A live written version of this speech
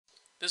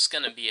This is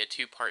going to be a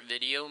two-part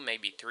video,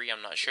 maybe three,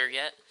 I'm not sure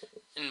yet.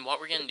 And what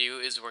we're going to do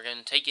is we're going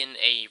to take in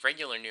a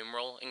regular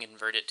numeral and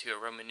convert it to a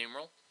Roman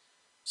numeral.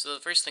 So the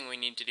first thing we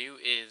need to do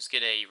is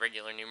get a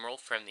regular numeral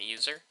from the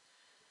user.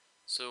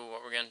 So what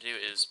we're going to do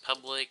is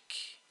public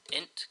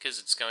int, because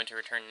it's going to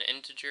return an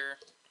integer.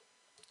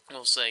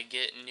 We'll say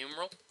get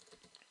numeral,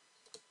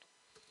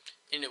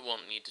 and it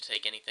won't need to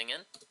take anything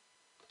in.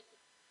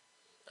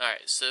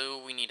 Alright,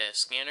 so we need a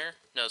scanner.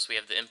 Notice we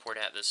have the import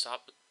at the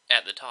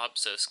top,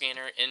 so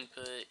scanner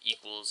input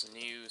equals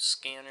new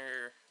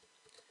scanner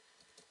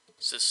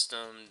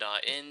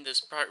system.in.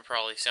 This part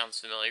probably sounds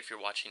familiar if you're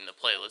watching the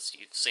playlist.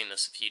 You've seen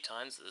this a few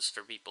times. This is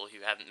for people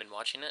who haven't been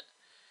watching it.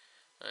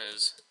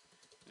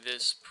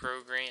 This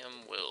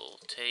program will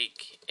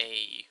take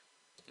a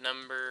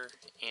number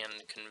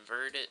and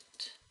convert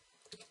it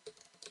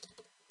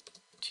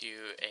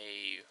to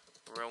a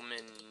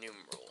Roman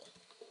numeral.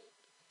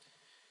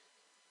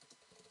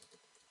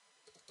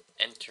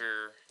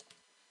 Enter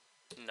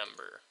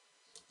number.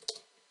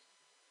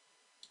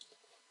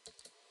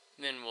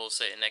 Then we'll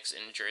say the next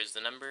integer is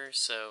the number,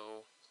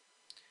 so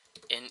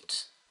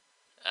int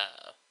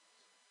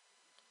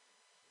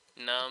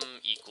num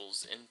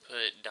equals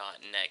input dot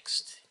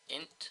next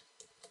int,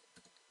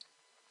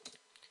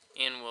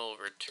 and we'll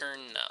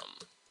return num.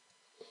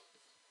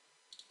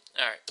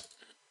 Alright,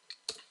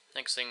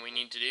 next thing we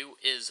need to do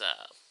is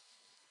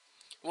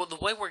well, the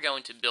way we're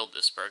going to build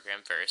this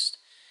program first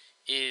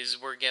is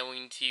we're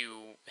going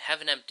to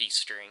have an empty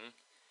string,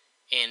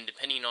 and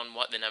depending on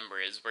what the number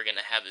is, we're going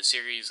to have a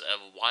series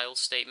of while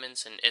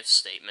statements and if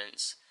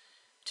statements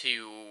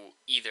to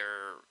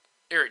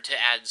to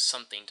add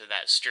something to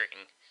that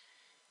string.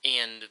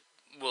 And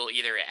we'll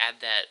either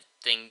add that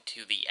thing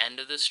to the end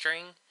of the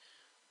string,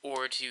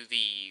 or to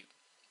the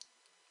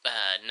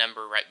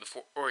number right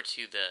before, or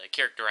to the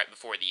character right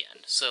before the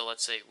end. So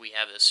let's say we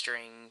have a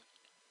string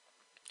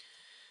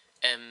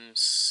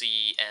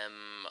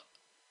MCM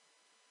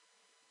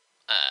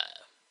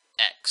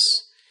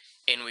X,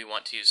 and we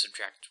want to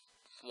subtract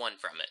 1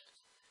 from it.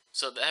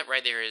 So that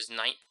right there is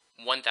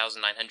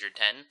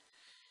 1910,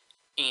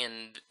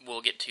 and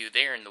we'll get to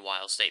there in the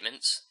while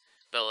statements,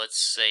 but let's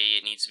say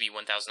it needs to be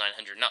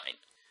 1909.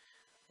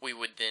 We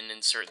would then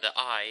insert the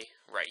I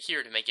right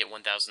here to make it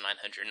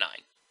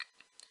 1909.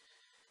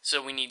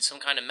 So we need some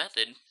kind of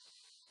method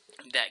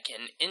that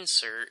can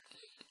insert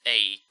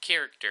a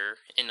character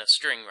in a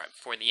string right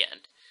before the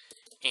end,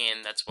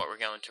 and that's what we're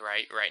going to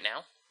write right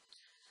now.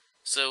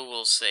 So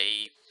we'll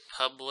say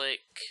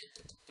public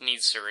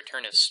needs to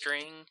return a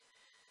string,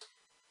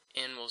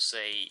 and we'll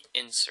say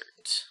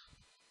insert.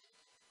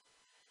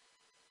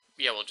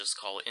 Yeah, we'll just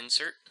call it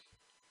insert.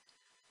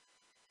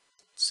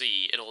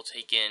 See, it'll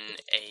take in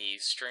a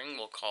string,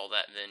 we'll call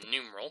that the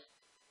numeral,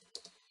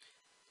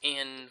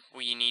 and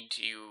we need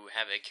to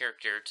have a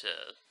character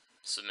to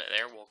submit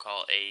there, we'll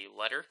call a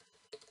letter.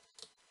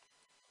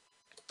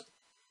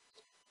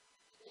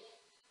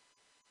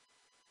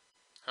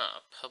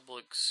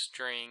 Public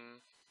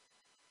string.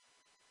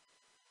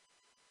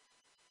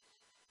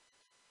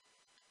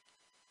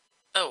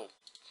 Oh,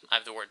 I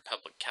have the word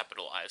public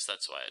capitalized,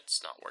 that's why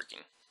it's not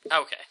working.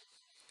 Okay.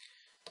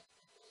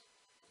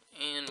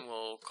 And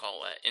we'll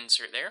call that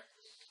insert there.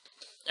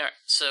 Alright,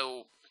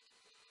 so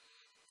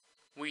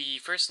we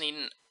first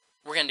need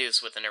we're going to do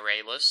this with an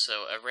array list,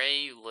 so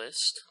array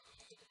list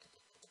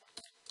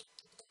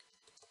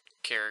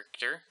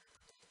character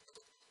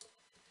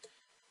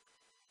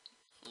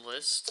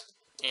list,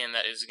 and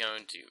that is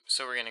going to,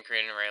 so we're going to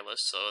create an array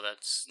list, so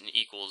that's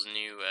equals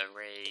new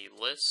array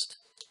list.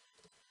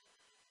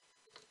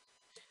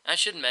 I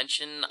should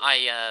mention,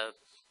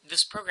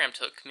 this program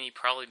took me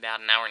probably about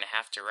an hour and a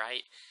half to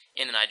write,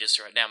 and then I just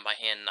wrote down by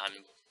hand, and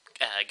I'm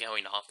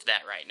going off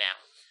that right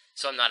now.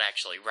 So I'm not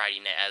actually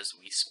writing it as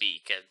we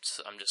speak,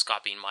 I'm just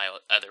copying my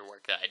other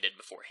work that I did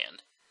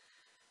beforehand.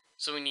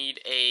 So we need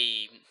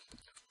a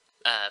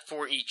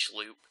for each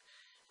loop.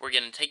 We're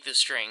going to take the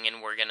string,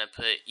 and we're going to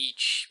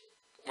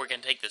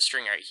take the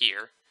string right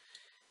here,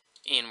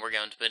 and we're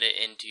going to put it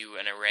into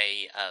an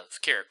array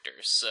of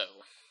characters.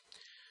 So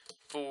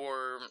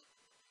for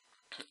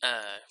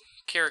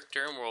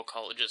character, we'll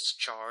call it just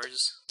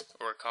chars,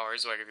 or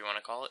cars, whatever you want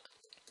to call it.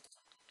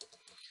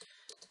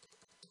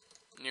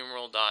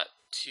 Numeral dot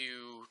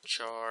to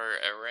char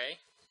array,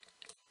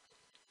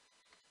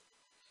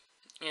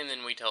 and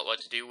then we tell it what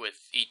to do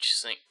with each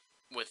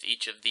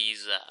of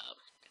these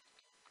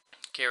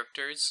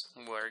characters.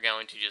 We're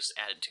going to just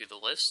add it to the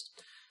list.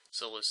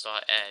 So list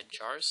dot add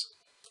chars.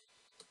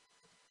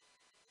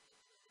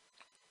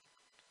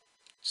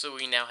 So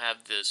we now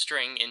have the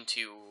string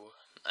into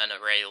an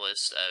array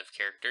list of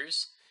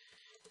characters,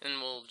 and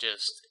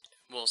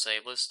we'll say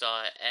list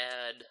dot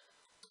add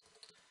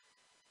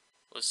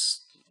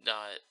list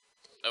dot,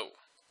 oh,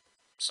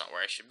 it's not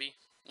where I should be.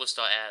 List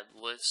dot add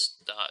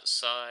list dot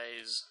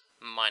size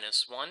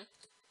 -1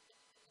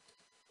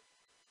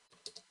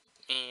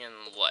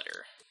 and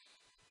letter.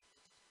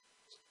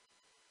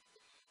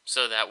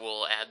 So that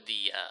will add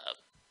the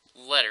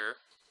letter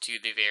to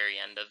the very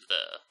end of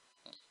the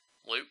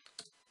loop,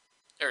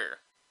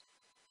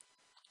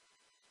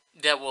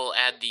 that will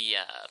add the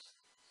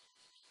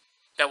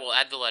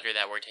letter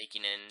that we're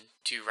taking in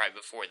to right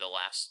before the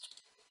last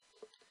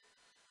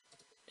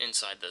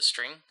inside the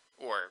string,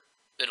 or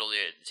it'll do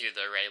it to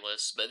the array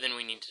list, but then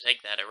we need to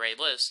take that array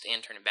list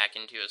and turn it back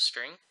into a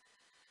string.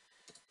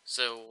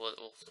 So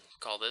we'll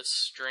call this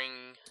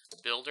string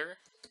builder.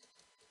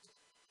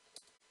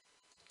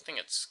 I think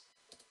it's,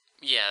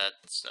 yeah,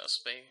 that's no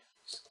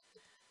space.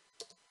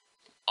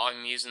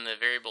 I'm using the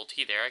variable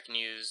t there. I can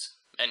use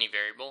any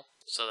variable,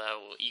 so that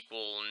will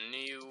equal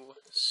new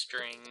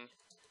string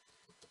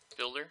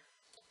builder.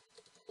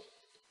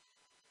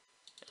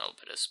 And I'll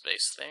put a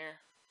space there.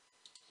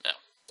 No.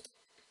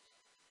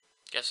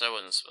 Guess I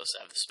wasn't supposed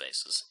to have the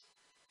spaces.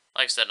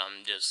 Like I said,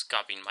 I'm just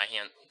copying my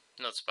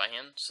notes by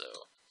hand,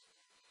 so.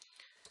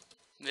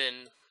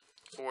 Then,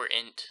 for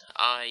int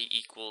I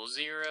equals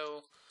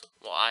 0,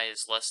 while I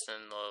is less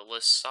than the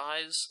list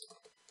size,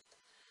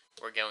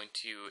 we're going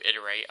to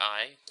iterate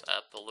I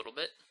up a little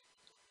bit.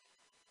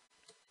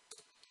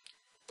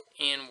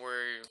 And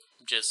we're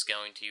just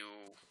going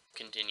to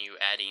continue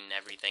adding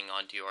everything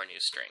onto our new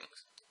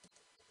strings.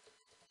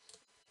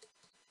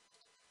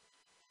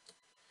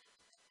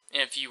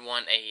 And if you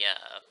want a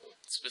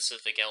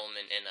specific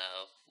element in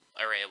a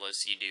array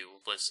list, you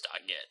do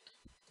list.get.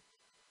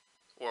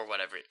 Or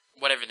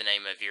whatever the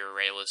name of your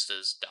array list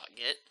is,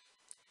 .get.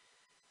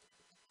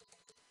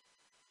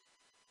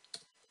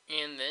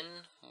 And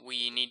then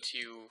we need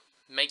to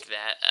make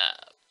that,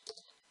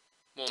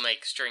 we'll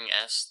make string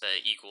s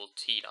the equal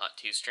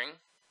t.toString,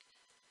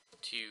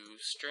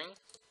 toString,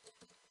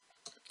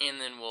 and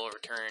then we'll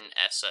return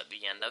s at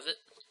the end of it.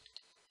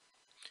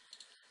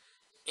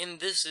 And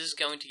this is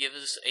going to give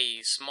us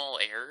a small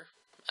error.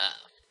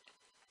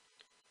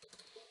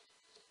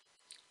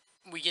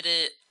 We get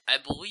it, I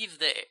believe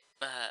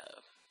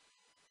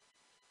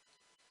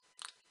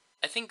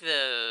I think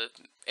the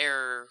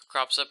error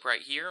crops up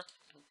right here.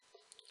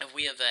 If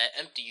we have an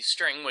empty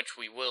string, which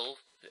we will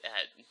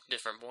at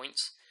different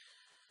points,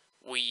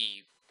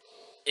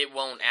 it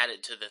won't add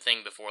it to the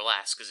thing before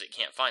last because it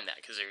can't find that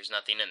because there's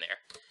nothing in there.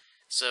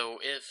 So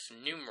if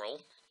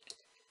numeral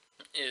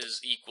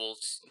is equal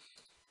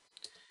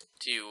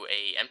to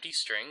a empty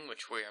string,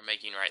 which we are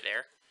making right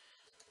there,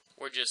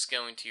 we're just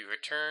going to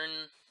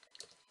return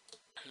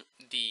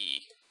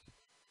the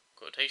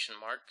quotation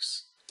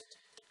marks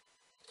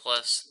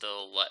plus the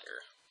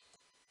letter.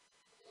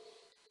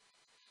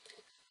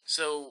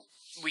 So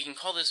we can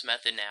call this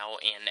method now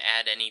and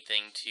add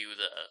anything to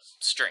the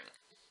string.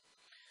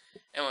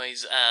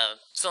 Anyways,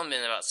 it's only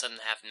been about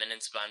 7.5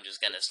 minutes, but I'm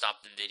just going to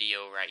stop the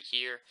video right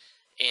here,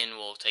 and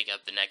we'll take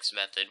up the next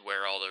method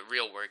where all the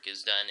real work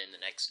is done in the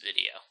next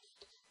video.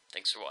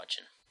 Thanks for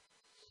watching.